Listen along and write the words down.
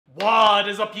What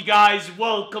is up, you guys?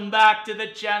 Welcome back to the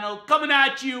channel, coming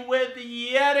at you with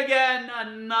yet again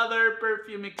another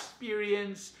perfume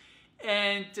experience.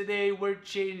 And today we're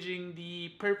changing the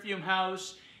perfume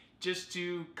house just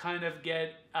to kind of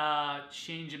get a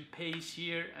change in pace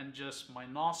here, and just my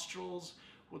nostrils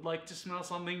would like to smell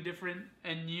something different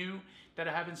and new that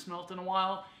I haven't smelled in a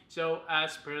while. So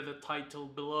as per the title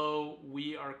below,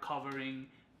 we are covering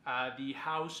the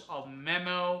house of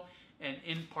Memo, and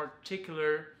in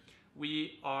particular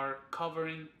we are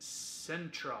covering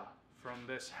Sintra from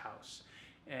this house.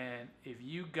 And if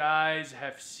you guys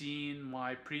have seen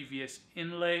my previous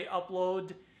inlay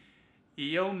upload,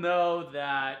 you'll know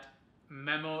that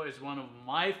Memo is one of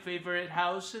my favorite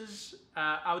houses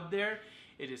out there.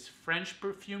 It is French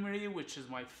perfumery, which is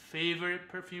my favorite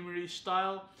perfumery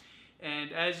style.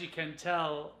 And as you can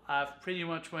tell, I've pretty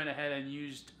much went ahead and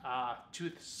used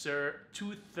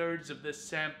two-thirds of this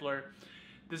sampler.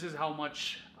 This is how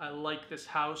much I like this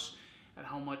house and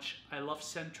how much I love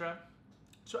Sintra.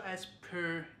 So as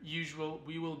per usual,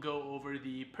 we will go over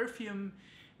the perfume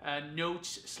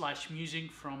notes slash musing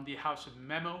from the house of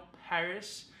Memo,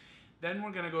 Paris. Then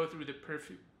we're gonna go through the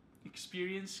perfume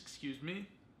experience, excuse me.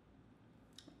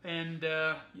 And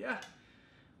yeah,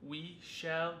 we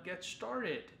shall get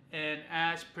started. And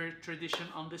as per tradition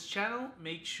on this channel,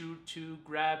 make sure to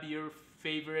grab your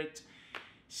favorite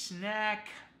snack,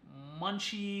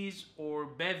 munchies, or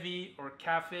bevy or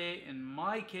cafe. In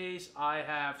my case, I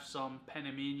have some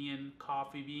Panamanian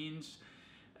coffee beans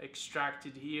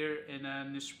extracted here in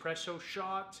an espresso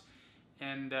shot,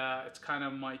 and it's kind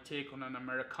of my take on an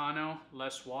Americano,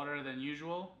 less water than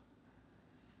usual.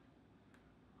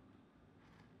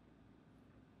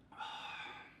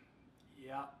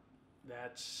 Yeah,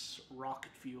 that's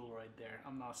rocket fuel right there.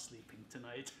 I'm not sleeping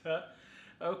tonight.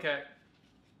 Okay,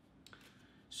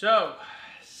 so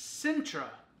Sintra,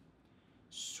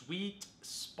 Sweet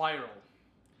Spiral.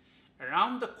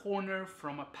 Around the corner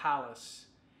from a palace,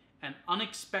 an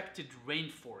unexpected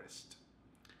rainforest.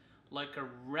 Like a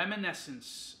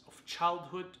reminiscence of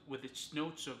childhood with its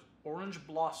notes of orange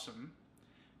blossom,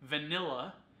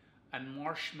 vanilla, and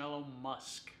marshmallow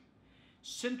musk.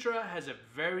 Sintra has a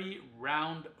very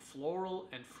round floral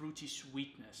and fruity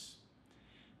sweetness.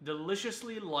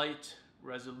 Deliciously light,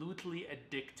 resolutely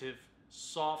addictive,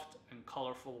 soft and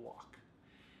colorful walk.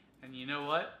 And you know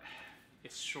what?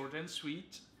 It's short and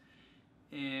sweet,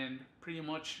 and pretty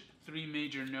much three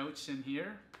major notes in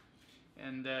here.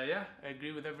 And yeah, I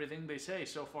agree with everything they say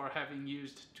so far, having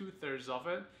used two-thirds of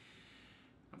it.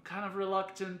 I'm kind of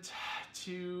reluctant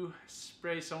to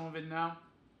spray some of it now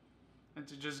and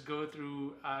to just go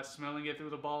through smelling it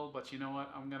through the bottle, but you know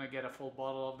what? I'm gonna get a full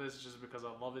bottle of this just because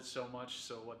I love it so much.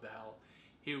 So what the hell?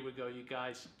 Here we go, you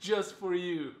guys, just for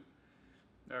you.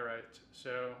 All right,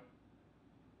 so,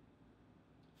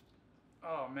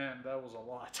 oh man, that was a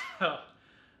lot.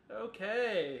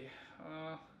 Okay,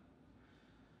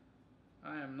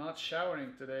 I am not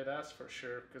showering today, that's for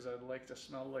sure, because I'd like to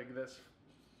smell like this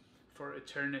for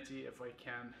eternity if I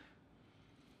can.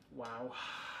 Wow.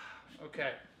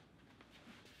 Okay.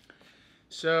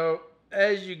 So,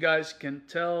 as you guys can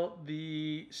tell,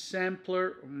 the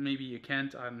sampler, maybe you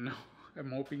can't, I don't know,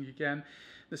 I'm hoping you can.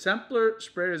 The sampler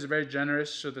spray is very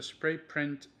generous, so the spray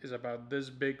print is about this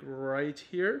big right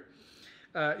here.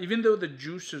 Even though the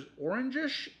juice is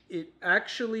orangish, it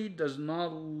actually does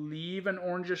not leave an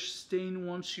orangish stain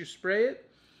once you spray it.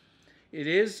 It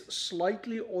is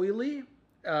slightly oily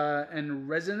and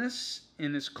resinous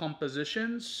in its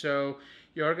composition, so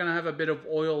you are going to have a bit of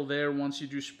oil there once you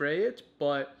do spray it,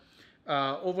 but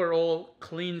overall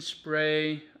clean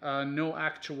spray, no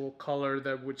actual color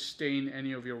that would stain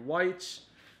any of your whites.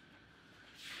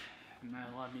 Man,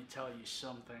 let me tell you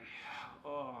something.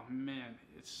 Oh man,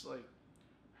 it's like,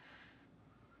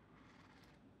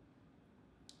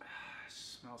 it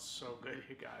smells so good,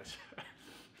 you guys.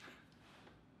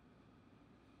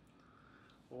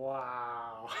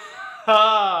 Wow.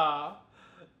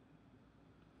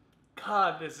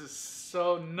 God, this is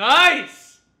so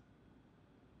nice.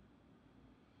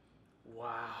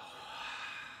 Wow.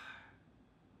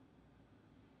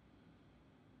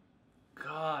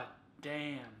 God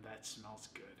damn, that smells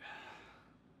good.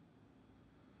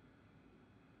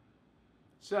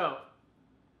 So,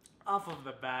 off of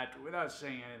the bat, without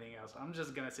saying anything else, I'm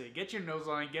just gonna say, get your nose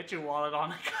on it, get your wallet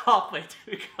on, and cop it,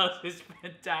 because it's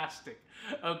fantastic.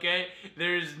 Okay?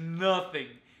 There's nothing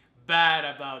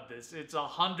bad about this. It's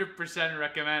 100%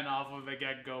 recommend off of the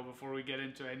get-go before we get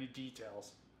into any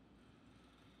details.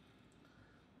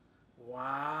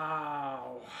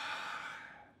 Wow.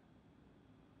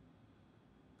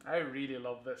 I really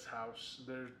love this house.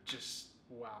 There's just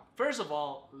Wow. First of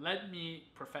all, let me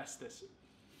profess this.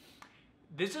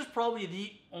 This is probably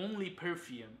the only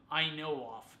perfume I know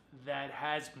of that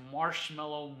has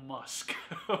marshmallow musk.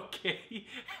 Okay?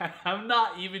 And I'm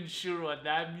not even sure what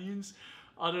that means,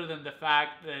 other than the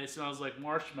fact that it smells like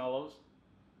marshmallows.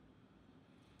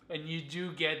 And you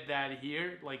do get that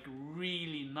here, like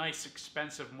really nice,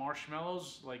 expensive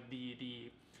marshmallows, like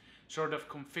the sort of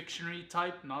confectionery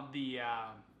type, not the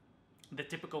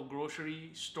typical grocery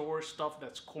store stuff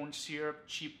that's corn syrup,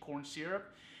 cheap corn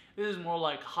syrup. This is more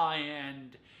like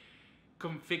high-end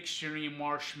confectionery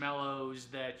marshmallows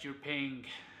that you're paying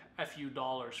a few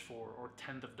dollars for, or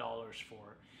tens of dollars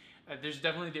for. There's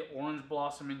definitely the orange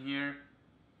blossom in here.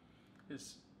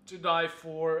 It's to die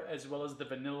for, as well as the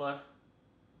vanilla.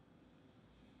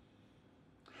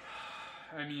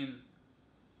 I mean,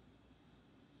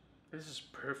 this is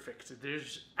perfect.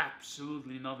 There's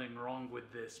absolutely nothing wrong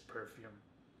with this perfume.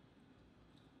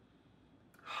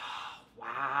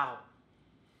 Wow.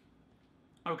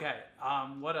 Okay,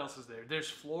 what else is there?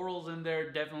 There's florals in there,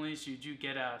 definitely, so you do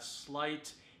get a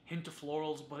slight hint of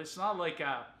florals, but it's not like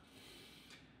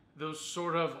those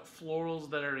sort of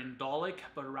florals that are indolic,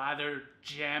 but rather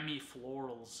jammy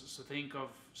florals. So think of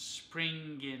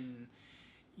spring in,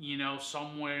 you know,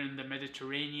 somewhere in the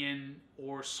Mediterranean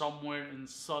or somewhere in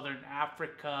southern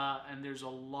Africa, and there's a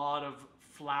lot of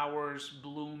flowers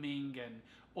blooming and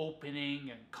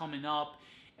opening and coming up,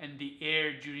 and the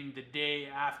air during the day,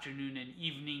 afternoon, and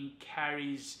evening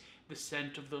carries the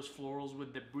scent of those florals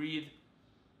with the breeze.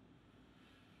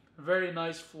 Very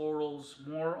nice florals,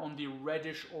 more on the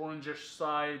reddish orangish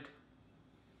side.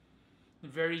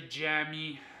 Very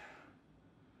jammy.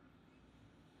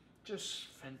 Just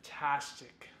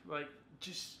fantastic. Like,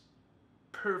 just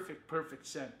perfect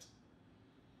scent.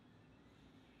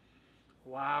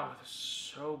 Wow, this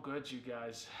is so good, you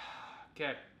guys.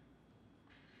 Okay.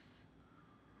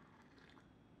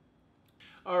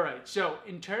 Alright, so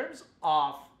in terms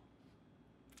of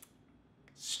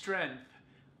strength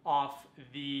of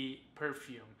the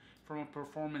perfume from a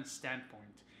performance standpoint,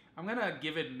 I'm gonna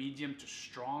give it medium to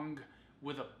strong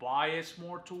with a bias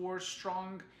more towards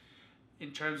strong in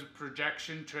terms of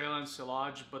projection, trail, and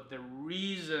sillage. But the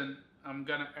reason I'm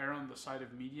gonna err on the side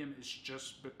of medium is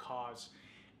just because,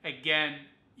 again,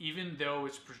 even though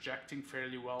it's projecting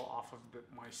fairly well off of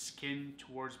my skin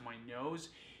towards my nose,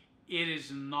 it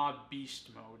is not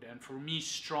beast mode. And for me,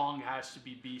 strong has to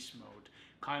be beast mode.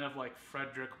 Kind of like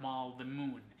Frederick Malle the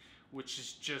Moon, which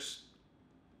is just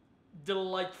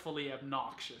delightfully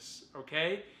obnoxious,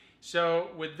 okay? So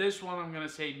with this one, I'm gonna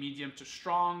say medium to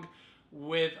strong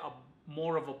with a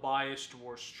more of a bias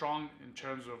towards strong in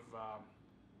terms of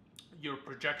your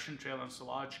projection, trail, and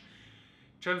sillage.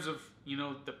 In terms of, you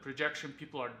know, the projection,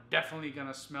 people are definitely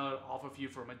gonna smell it off of you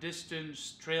from a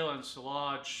distance. Trail and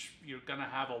sillage, you're gonna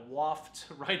have a waft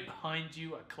right behind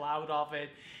you, a cloud of it,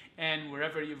 and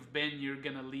wherever you've been, you're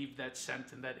gonna leave that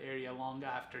scent in that area long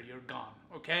after you're gone,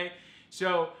 okay?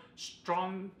 So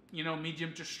strong, you know,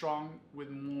 medium to strong with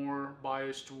more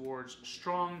bias towards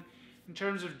strong. In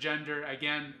terms of gender,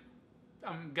 again,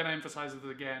 I'm gonna emphasize it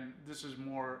again, this is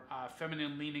more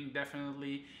feminine leaning,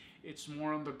 definitely. It's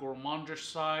more on the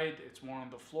gourmandish side, it's more on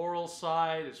the floral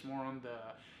side, it's more on the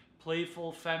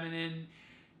playful feminine.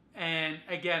 And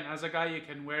again, as a guy, you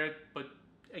can wear it, but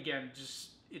again, just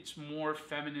it's more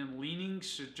feminine leaning,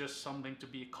 so just something to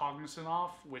be cognizant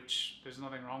of, which there's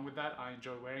nothing wrong with that. I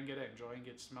enjoy wearing it, enjoying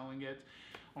it, smelling it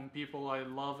on people I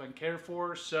love and care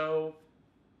for. So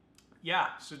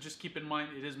yeah, so just keep in mind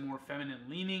it is more feminine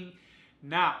leaning.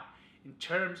 Now, in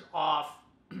terms of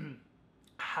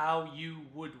how you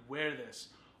would wear this,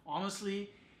 honestly,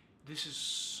 this is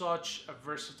such a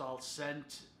versatile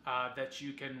scent that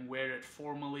you can wear it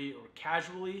formally or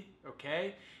casually,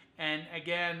 okay? And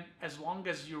again, as long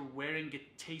as you're wearing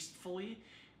it tastefully,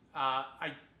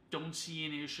 I don't see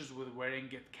any issues with wearing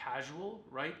it casual,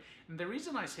 right? And the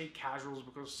reason I say casual is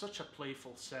because it's such a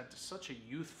playful scent, such a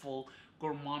youthful,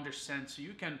 gourmandish scent, so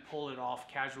you can pull it off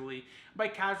casually. By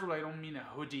casual, I don't mean a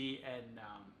hoodie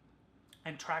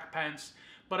and track pants,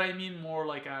 but I mean more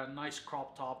like a nice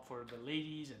crop top for the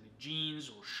ladies and the jeans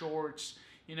or shorts,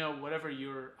 you know, whatever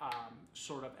your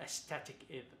sort of aesthetic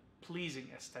is, pleasing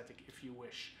aesthetic if you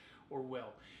wish or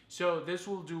will. So this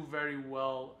will do very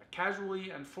well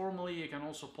casually, and formally you can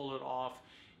also pull it off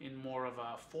in more of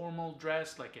a formal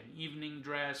dress, like an evening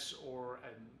dress or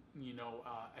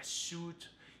a suit,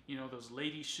 you know, those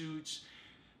lady suits.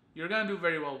 You're gonna do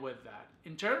very well with that.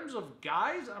 In terms of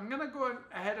guys, I'm gonna go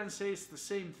ahead and say it's the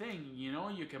same thing. You know,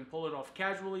 you can pull it off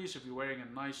casually, so if you're wearing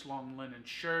a nice long linen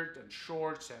shirt and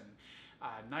shorts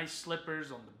and nice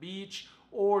slippers on the beach,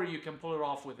 or you can pull it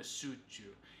off with a suit too.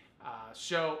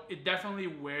 So it definitely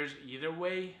wears either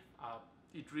way.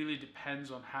 It really depends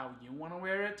on how you want to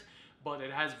wear it, but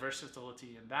it has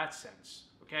versatility in that sense.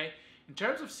 Okay. In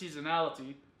terms of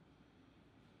seasonality,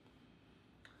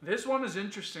 this one is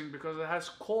interesting because it has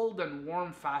cold and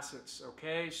warm facets,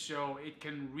 okay? So it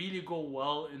can really go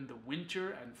well in the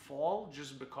winter and fall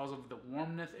just because of the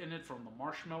warmth in it from the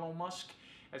marshmallow musk,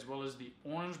 as well as the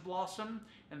orange blossom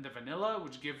and the vanilla,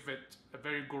 which give it a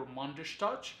very gourmandish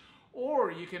touch.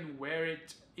 Or you can wear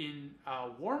it in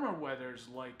warmer weathers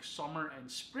like summer and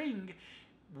spring,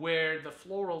 where the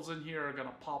florals in here are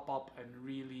gonna pop up and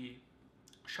really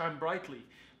shine brightly.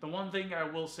 The one thing I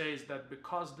will say is that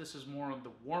because this is more on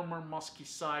the warmer, musky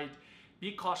side,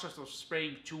 be cautious of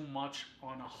spraying too much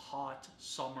on a hot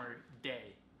summer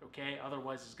day, okay?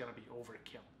 Otherwise, it's gonna be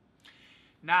overkill.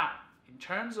 Now, in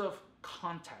terms of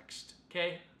context,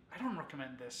 okay? I don't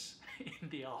recommend this in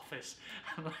the office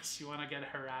unless you wanna get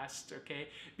harassed, okay?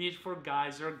 Be it for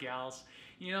guys or gals.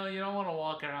 You know, you don't wanna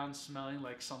walk around smelling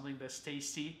like something that's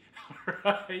tasty,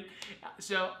 right?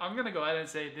 So I'm gonna go ahead and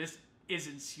say this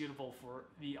isn't suitable for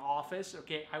the office,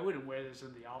 okay? I wouldn't wear this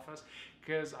in the office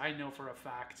because I know for a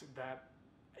fact that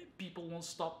people won't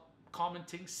stop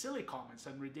commenting silly comments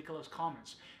and ridiculous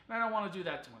comments, and I don't want to do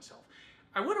that to myself.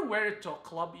 I wouldn't wear it to a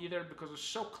club either because it's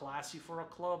so classy for a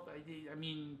club. I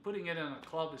mean, putting it in a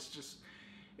club is just,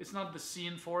 it's not the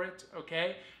scene for it,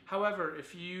 okay? However,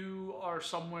 if you are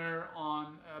somewhere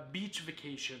on a beach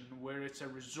vacation where it's a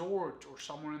resort or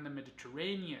somewhere in the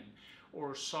Mediterranean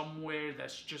or somewhere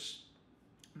that's just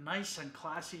nice and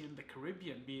classy in the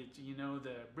Caribbean, be it, you know,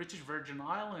 the British Virgin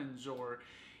Islands or,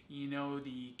 you know,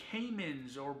 the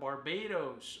Caymans or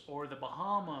Barbados or the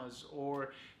Bahamas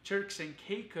or Turks and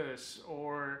Caicos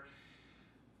or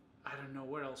I don't know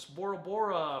where else, Bora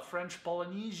Bora, French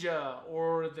Polynesia,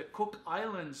 or the Cook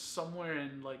Islands somewhere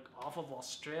in like off of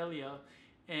Australia,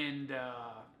 and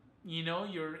you know,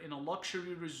 you're in a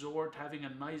luxury resort having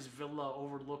a nice villa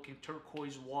overlooking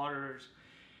turquoise waters.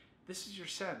 This is your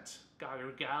scent, guy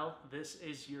or gal. This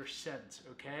is your scent,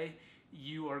 okay?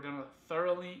 You are gonna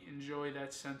thoroughly enjoy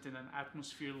that scent in an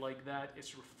atmosphere like that.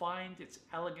 It's refined, it's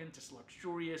elegant, it's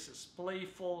luxurious, it's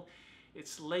playful,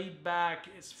 it's laid back,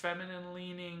 it's feminine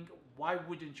leaning. Why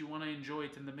wouldn't you want to enjoy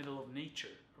it in the middle of nature,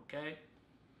 okay?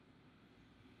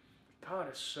 God,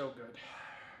 it's so good.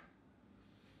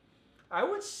 I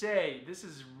would say this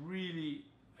is really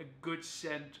a good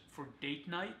scent for date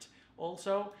night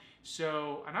also.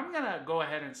 So, and I'm gonna go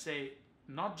ahead and say,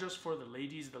 not just for the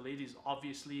ladies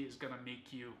obviously is gonna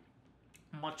make you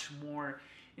much more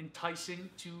enticing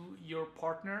to your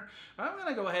partner. I'm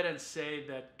gonna go ahead and say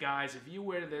that, guys, if you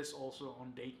wear this also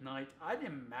on date night, I'd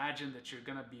imagine that you're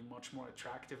gonna be much more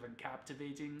attractive and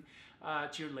captivating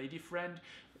to your lady friend,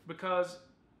 because,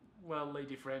 well,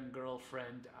 lady friend,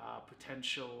 girlfriend,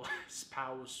 potential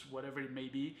spouse, whatever it may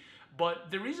be. But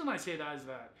the reason I say that is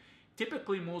that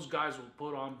typically most guys will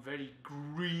put on very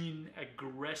green,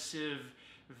 aggressive,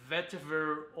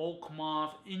 vetiver, oak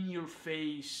moth, in your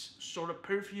face sort of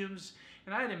perfumes.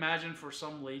 And I'd imagine for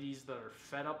some ladies that are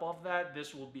fed up of that,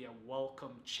 this will be a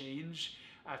welcome change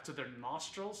to their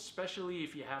nostrils, especially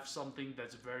if you have something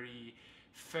that's very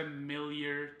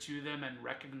familiar to them and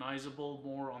recognizable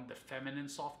more on the feminine,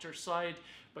 softer side,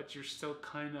 but you're still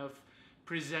kind of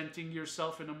presenting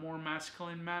yourself in a more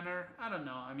masculine manner. I don't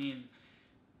know. I mean,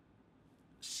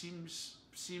 seems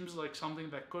like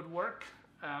something that could work.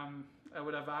 I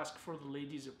would have asked for the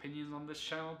ladies' opinions on this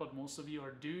channel, but most of you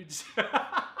are dudes.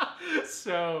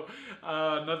 So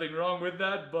nothing wrong with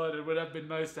that, but it would have been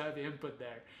nice to have input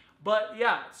there. But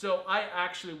yeah, so I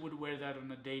actually would wear that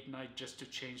on a date night just to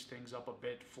change things up a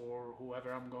bit for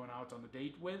whoever I'm going out on a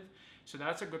date with. So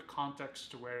that's a good context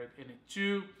to wear it in it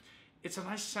too. It's a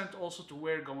nice scent also to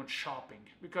wear going shopping,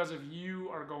 because if you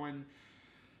are going,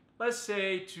 let's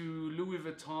say, to Louis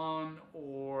Vuitton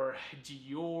or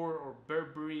Dior or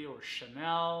Burberry or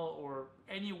Chanel or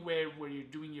anywhere where you're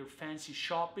doing your fancy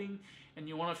shopping and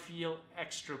you want to feel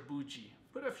extra bougie,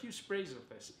 put a few sprays of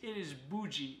this. It is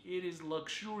bougie, it is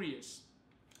luxurious.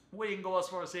 Wouldn't go as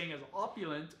far as saying as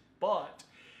opulent, but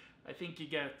I think you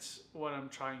get what I'm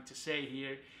trying to say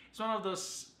here. It's one of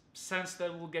those scents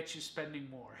that will get you spending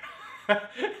more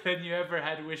than you ever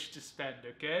had wished to spend,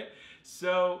 okay?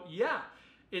 So yeah,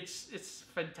 it's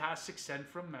fantastic scent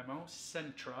from Memo,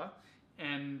 Sintra,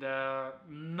 and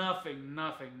nothing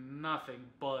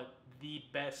but the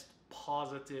best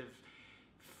positive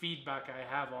feedback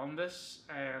I have on this.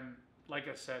 And like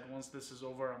I said, once this is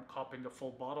over, I'm copping a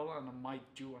full bottle, and I might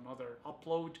do another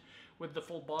upload with the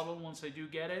full bottle once I do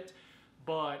get it.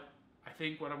 But I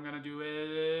think what I'm gonna do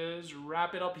is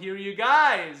wrap it up here, you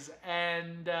guys.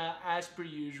 And as per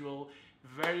usual,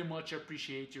 Very much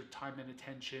appreciate your time and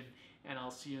attention, and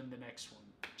I'll see you in the next one.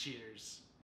 Cheers.